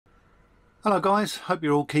Hello guys, hope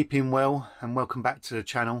you're all keeping well and welcome back to the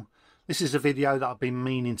channel. This is a video that I've been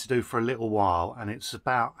meaning to do for a little while, and it's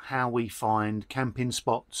about how we find camping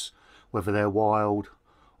spots, whether they're wild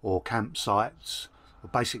or campsites or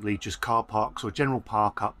basically just car parks or general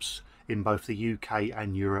park-ups in both the UK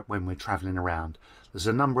and Europe when we're travelling around. There's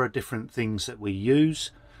a number of different things that we use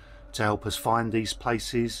to help us find these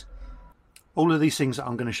places. All of these things that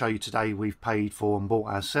I'm going to show you today we've paid for and bought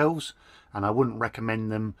ourselves, and I wouldn't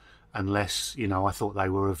recommend them unless, you know, I thought they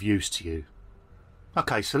were of use to you.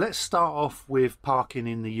 Okay, so let's start off with parking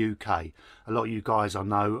in the UK. A lot of you guys I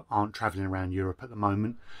know aren't travelling around Europe at the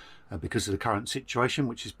moment because of the current situation,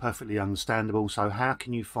 which is perfectly understandable. So how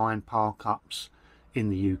can you find park-ups in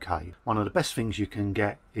the UK? One of the best things you can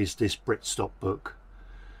get is this Britstop book.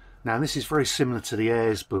 Now this is very similar to the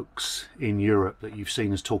Ayres books in Europe that you've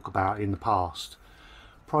seen us talk about in the past.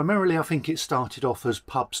 Primarily I think it started off as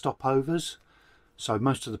pub stopovers. So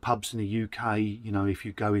most of the pubs in the UK, you know, if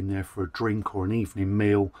you go in there for a drink or an evening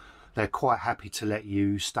meal, they're quite happy to let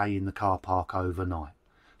you stay in the car park overnight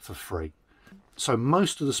for free. So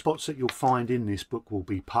most of the spots that you'll find in this book will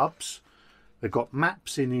be pubs. They've got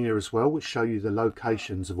maps in here as well, which show you the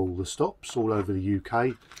locations of all the stops all over the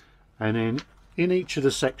UK. And then in each of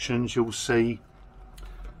the sections you'll see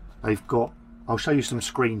they've got, I'll show you some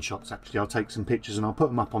screenshots actually, I'll take some pictures and I'll put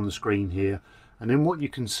them up on the screen here. And then what you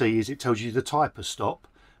can see is it tells you the type of stop.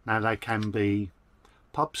 Now they can be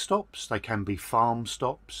pub stops, they can be farm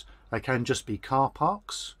stops, they can just be car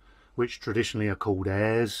parks, which traditionally are called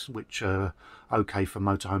Ayres, which are okay for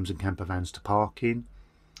motorhomes and camper vans to park in.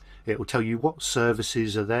 It will tell you what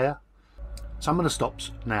services are there. Some of the stops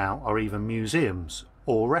now are even museums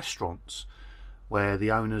or restaurants where the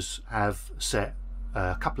owners have set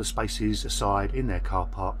a couple of spaces aside in their car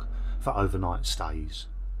park for overnight stays.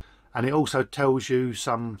 And it also tells you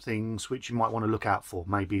some things which you might want to look out for,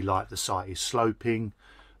 maybe like the site is sloping,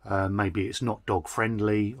 maybe it's not dog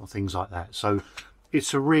friendly or things like that. So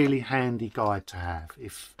it's a really handy guide to have.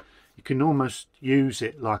 If you can almost use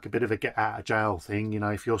it like a bit of a get out of jail thing, you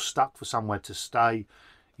know, if you're stuck for somewhere to stay,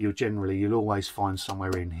 you'll always find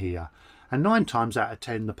somewhere in here. And 9 times out of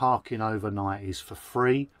 10 the parking overnight is for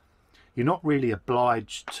free. You're not really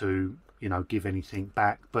obliged to, you know, give anything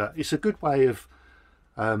back, but it's a good way of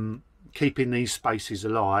keeping these spaces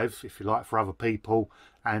alive, if you like, for other people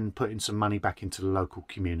and putting some money back into the local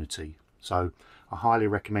community. So I highly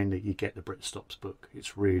recommend that you get the Britstops book.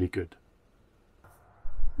 It's really good.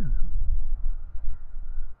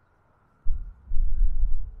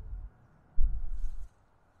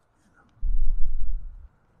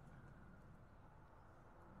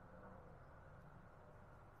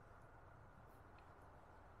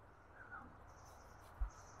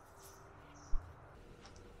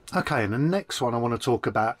 Okay, and the next one I want to talk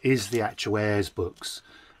about is the actual Ayres books.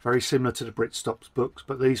 Very similar to the Britstops books,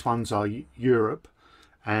 but these ones are Europe,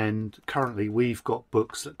 and currently we've got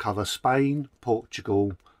books that cover Spain,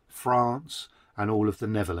 Portugal, France and all of the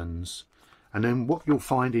Netherlands. And then what you'll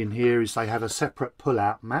find in here is they have a separate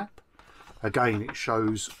pull-out map. Again, it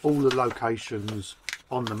shows all the locations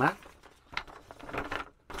on the map,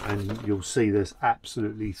 and you'll see there's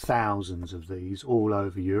absolutely thousands of these all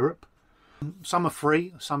over Europe. Some are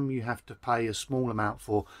free, some you have to pay a small amount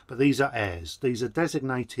for, but these are Ayres. These are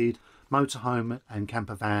designated motorhome and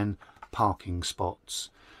camper van parking spots.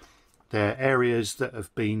 They're areas that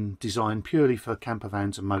have been designed purely for camper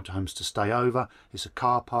vans and motorhomes to stay over. It's a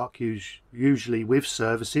car park usually with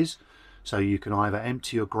services, so you can either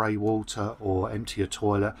empty your grey water or empty your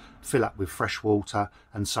toilet, fill up with fresh water,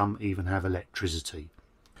 and some even have electricity.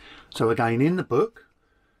 So again, in the book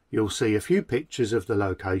you'll see a few pictures of the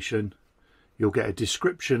location. You'll get a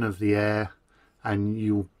description of the Ayre and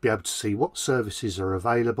you'll be able to see what services are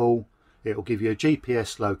available. It will give you a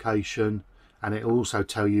GPS location and it will also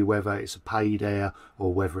tell you whether it's a paid Ayre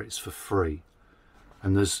or whether it's for free.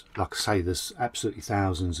 And there's, like I say, there's absolutely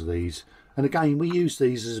thousands of these. And again, we use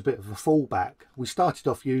these as a bit of a fallback. We started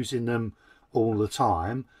off using them all the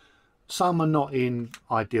time. Some are not in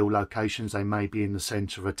ideal locations. They may be in the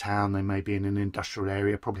centre of a town, they may be in an industrial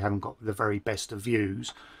area, probably haven't got the very best of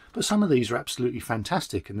views. But some of these are absolutely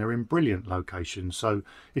fantastic and they're in brilliant locations. So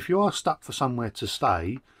if you are stuck for somewhere to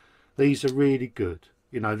stay, these are really good.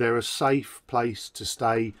 You know, they're a safe place to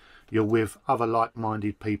stay. You're with other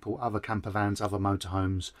like-minded people, other camper vans, other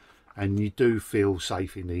motorhomes, and you do feel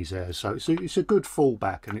safe in these areas. So it's a good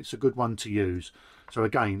fallback and it's a good one to use. So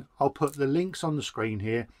again, I'll put the links on the screen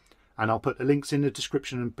here and I'll put the links in the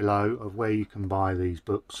description below of where you can buy these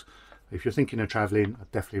books. If you're thinking of travelling, I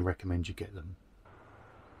definitely recommend you get them.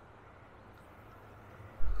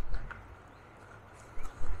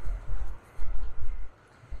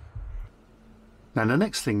 Now the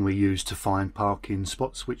next thing we use to find parking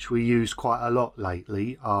spots, which we use quite a lot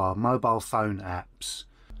lately, are mobile phone apps.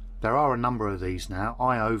 There are a number of these now,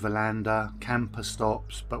 iOverlander, Camper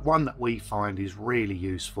Stops, but one that we find is really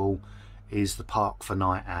useful is the Park for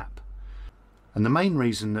Night app. And the main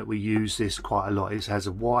reason that we use this quite a lot is it has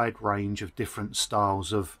a wide range of different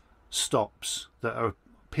styles of stops that are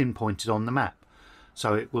pinpointed on the map.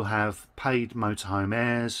 So it will have paid motorhome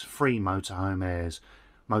airs, free motorhome airs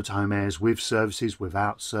with services,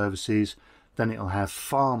 without services. Then it'll have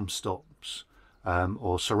farm stops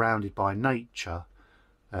or surrounded by nature.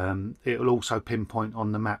 It'll also pinpoint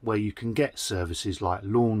on the map where you can get services like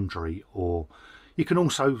laundry, or you can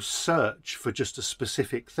also search for just a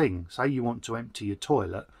specific thing. Say you want to empty your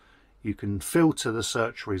toilet, you can filter the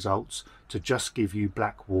search results to just give you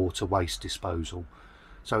black water waste disposal.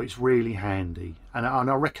 So it's really handy, and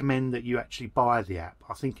I recommend that you actually buy the app.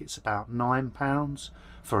 I think it's about £9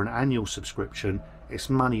 for an annual subscription. It's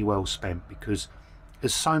money well spent because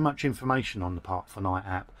there's so much information on the Park for Night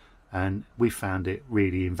app, and we found it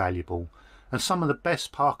really invaluable. And some of the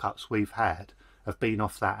best park-ups we've had have been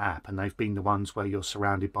off that app, and they've been the ones where you're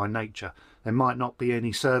surrounded by nature. There might not be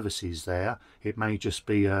any services there. It may just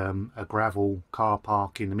be a gravel car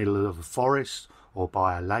park in the middle of a forest, or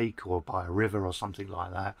by a lake, or by a river, or something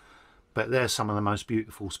like that. But they're some of the most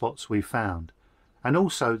beautiful spots we've found. And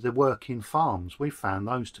also the working farms, we've found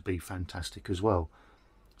those to be fantastic as well.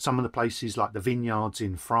 Some of the places like the vineyards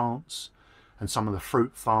in France, and some of the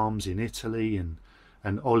fruit farms in Italy,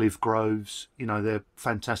 and olive groves, you know, they're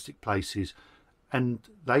fantastic places. And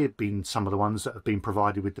they have been some of the ones that have been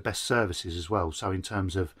provided with the best services as well. So in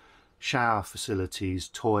terms of shower facilities,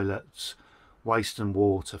 toilets, waste and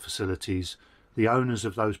water facilities, the owners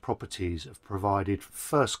of those properties have provided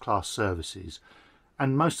first-class services,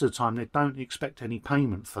 and most of the time they don't expect any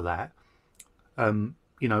payment for that. You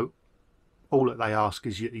know, all that they ask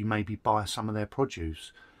is you maybe buy some of their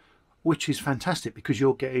produce, which is fantastic because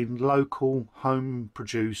you're getting local,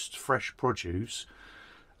 home-produced, fresh produce.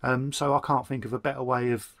 So I can't think of a better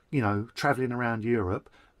way of, you know, travelling around Europe,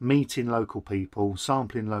 meeting local people,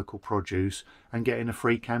 sampling local produce, and getting a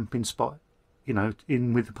free camping spot, you know,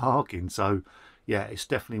 in with the parking. So yeah, it's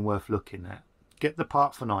definitely worth looking at. Get the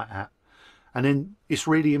Park for Night app, and then it's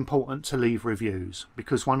really important to leave reviews,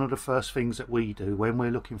 because one of the first things that we do when we're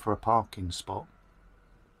looking for a parking spot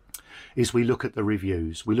is we look at the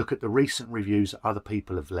reviews. We look at the recent reviews that other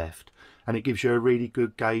people have left, and it gives you a really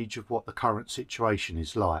good gauge of what the current situation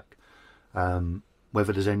is like,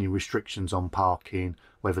 whether there's any restrictions on parking,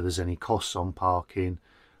 whether there's any costs on parking,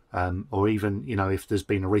 or even, you know, if there's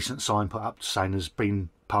been a recent sign put up saying there's been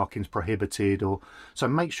parking's prohibited. Or so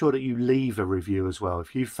make sure that you leave a review as well.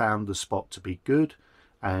 If you found the spot to be good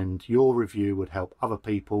and your review would help other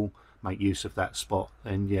people make use of that spot,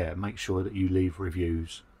 then yeah, make sure that you leave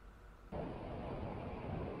reviews.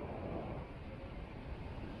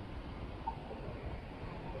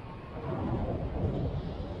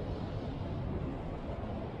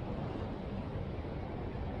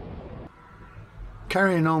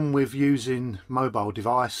 Carrying on with using mobile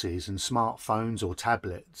devices and smartphones or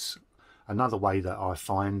tablets, another way that I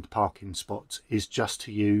find parking spots is just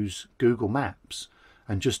to use Google Maps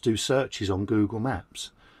and just do searches on Google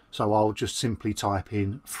Maps. So I'll just simply type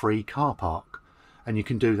in free car park, and you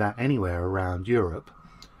can do that anywhere around Europe,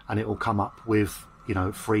 and it will come up with, you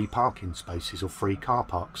know, free parking spaces or free car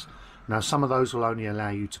parks. Now some of those will only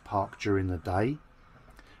allow you to park during the day.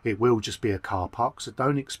 It will just be a car park, so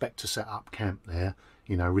don't expect to set up camp there.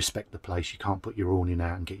 You know, respect the place. You can't put your awning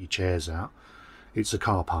out and get your chairs out. It's a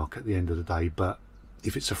car park at the end of the day, but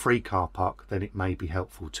if it's a free car park, then it may be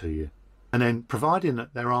helpful to you. And then, providing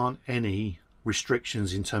that there aren't any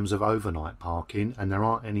restrictions in terms of overnight parking, and there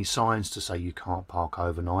aren't any signs to say you can't park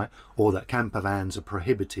overnight, or that camper vans are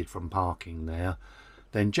prohibited from parking there,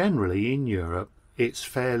 then generally in Europe it's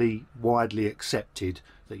fairly widely accepted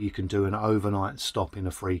that you can do an overnight stop in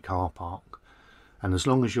a free car park. And as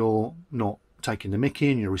long as you're not taking the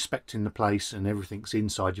mickey and you're respecting the place and everything's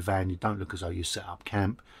inside your van, you don't look as though you set up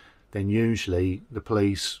camp, then usually the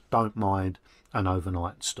police don't mind an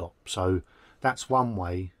overnight stop. So that's one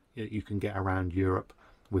way that you can get around Europe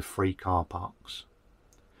with free car parks.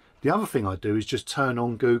 The other thing I do is just turn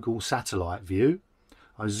on Google Satellite View.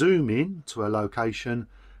 I zoom in to a location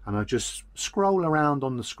and I just scroll around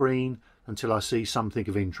on the screen until I see something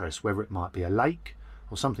of interest, whether it might be a lake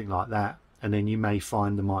or something like that. And then you may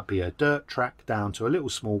find there might be a dirt track down to a little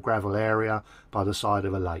small gravel area by the side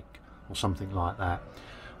of a lake or something like that.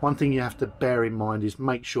 One thing you have to bear in mind is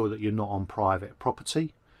make sure that you're not on private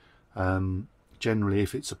property. Generally,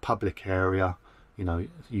 if it's a public area, you know,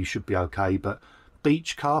 you should be okay, but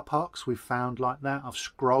beach car parks we've found like that. I've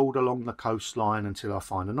scrolled along the coastline until I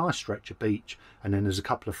find a nice stretch of beach, and then there's a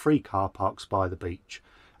couple of free car parks by the beach.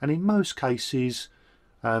 And in most cases,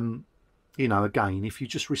 you know, again, if you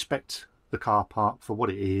just respect the car park for what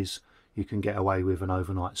it is, you can get away with an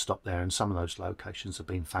overnight stop there, and some of those locations have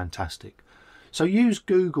been fantastic. So use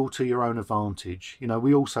Google to your own advantage. You know,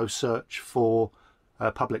 we also search for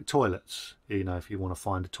public toilets. You know, if you want to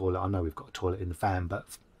find a toilet, I know we've got a toilet in the van, but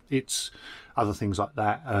it's other things like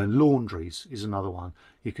that. Laundries is another one.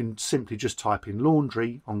 You can simply just type in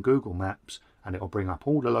laundry on Google Maps and it'll bring up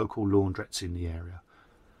all the local laundrettes in the area.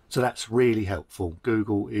 So that's really helpful.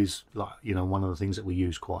 Google is, like, you know, one of the things that we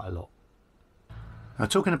use quite a lot. Now,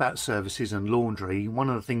 talking about services and laundry, one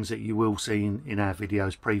of the things that you will see in our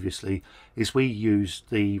videos previously is we use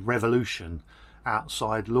the Revolution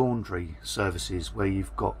outside laundry services, where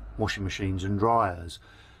you've got washing machines and dryers.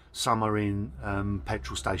 Some are in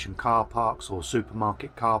petrol station car parks or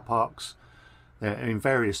supermarket car parks. They're in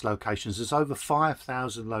various locations. There's over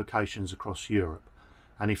 5,000 locations across Europe.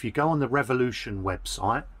 And if you go on the Revolution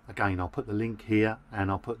website, again, I'll put the link here and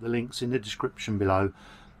I'll put the links in the description below.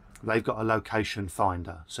 They've got a location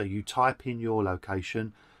finder. So you type in your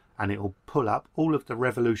location and it will pull up all of the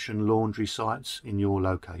Revolution laundry sites in your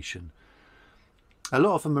location. A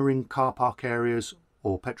lot of them are in car park areas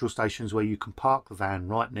or petrol stations where you can park the van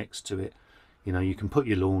right next to it. You know, you can put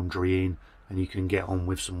your laundry in and you can get on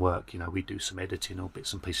with some work. You know, we do some editing or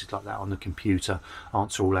bits and pieces like that on the computer,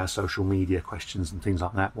 answer all our social media questions and things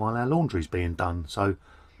like that while our laundry's being done. So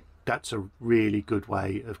that's a really good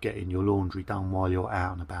way of getting your laundry done while you're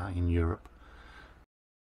out and about in Europe.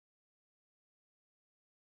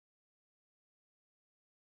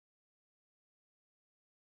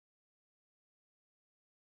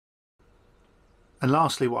 And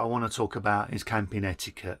lastly, what I want to talk about is camping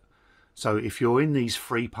etiquette. So if you're in these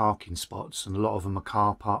free parking spots, and a lot of them are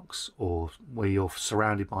car parks or where you're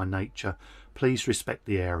surrounded by nature, please respect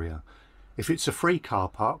the area. If it's a free car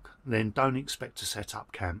park, then don't expect to set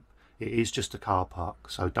up camp. It is just a car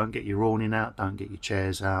park, so don't get your awning out, don't get your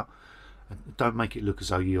chairs out, don't make it look as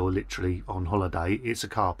though you're literally on holiday. It's a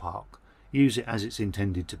car park. Use it as it's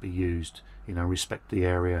intended to be used. You know, respect the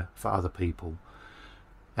area for other people.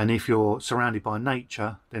 And if you're surrounded by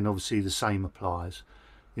nature, then obviously the same applies.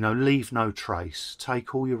 You know, leave no trace.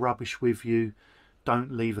 Take all your rubbish with you.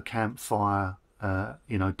 Don't leave a campfire.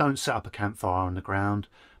 You know, don't set up a campfire on the ground.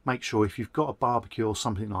 Make sure if you've got a barbecue or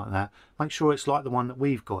something like that, make sure it's like the one that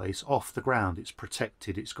we've got. It's off the ground, it's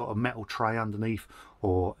protected, it's got a metal tray underneath,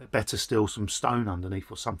 or better still, some stone underneath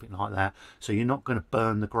or something like that. So you're not going to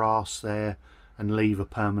burn the grass there and leave a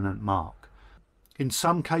permanent mark. In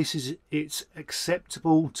some cases, it's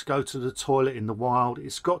acceptable to go to the toilet in the wild.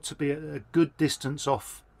 It's got to be a good distance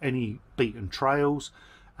off any beaten trails,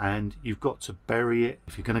 and you've got to bury it.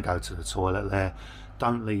 If you're going to go to the toilet there,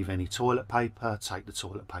 don't leave any toilet paper. Take the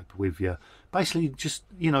toilet paper with you. Basically, just,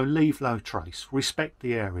 you know, leave no trace. Respect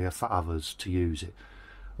the area for others to use it.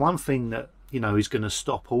 One thing that, you know, is going to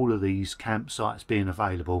stop all of these campsites being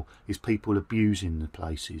available is people abusing the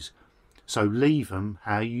places. So leave them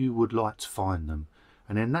how you would like to find them.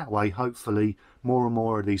 And in that way, hopefully, more and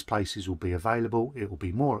more of these places will be available. It will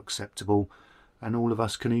be more acceptable. And all of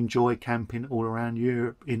us can enjoy camping all around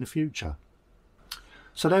Europe in the future.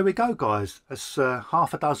 So there we go, guys. That's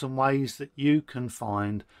half a dozen ways that you can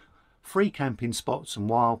find free camping spots and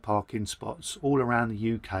wild parking spots all around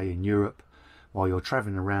the UK and Europe while you're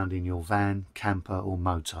travelling around in your van, camper or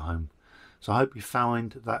motorhome. So I hope you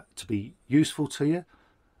found that to be useful to you.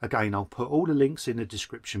 Again, I'll put all the links in the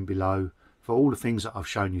description below for all the things that I've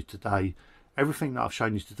shown you today. Everything that I've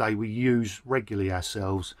shown you today we use regularly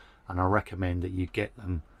ourselves, and I recommend that you get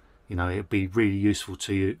them. You know, it'll be really useful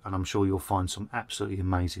to you, and I'm sure you'll find some absolutely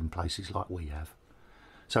amazing places like we have.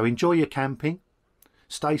 So enjoy your camping,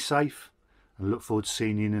 stay safe, and look forward to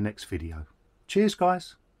seeing you in the next video. Cheers,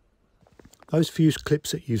 guys. Those few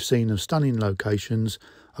clips that you've seen of stunning locations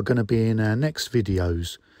are going to be in our next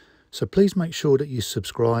videos. So please make sure that you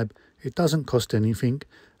subscribe. It doesn't cost anything,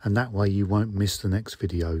 and that way you won't miss the next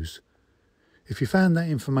videos. If you found that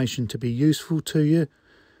information to be useful to you,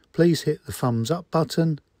 please hit the thumbs up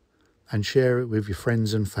button and share it with your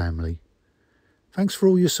friends and family. Thanks for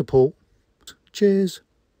all your support. Cheers.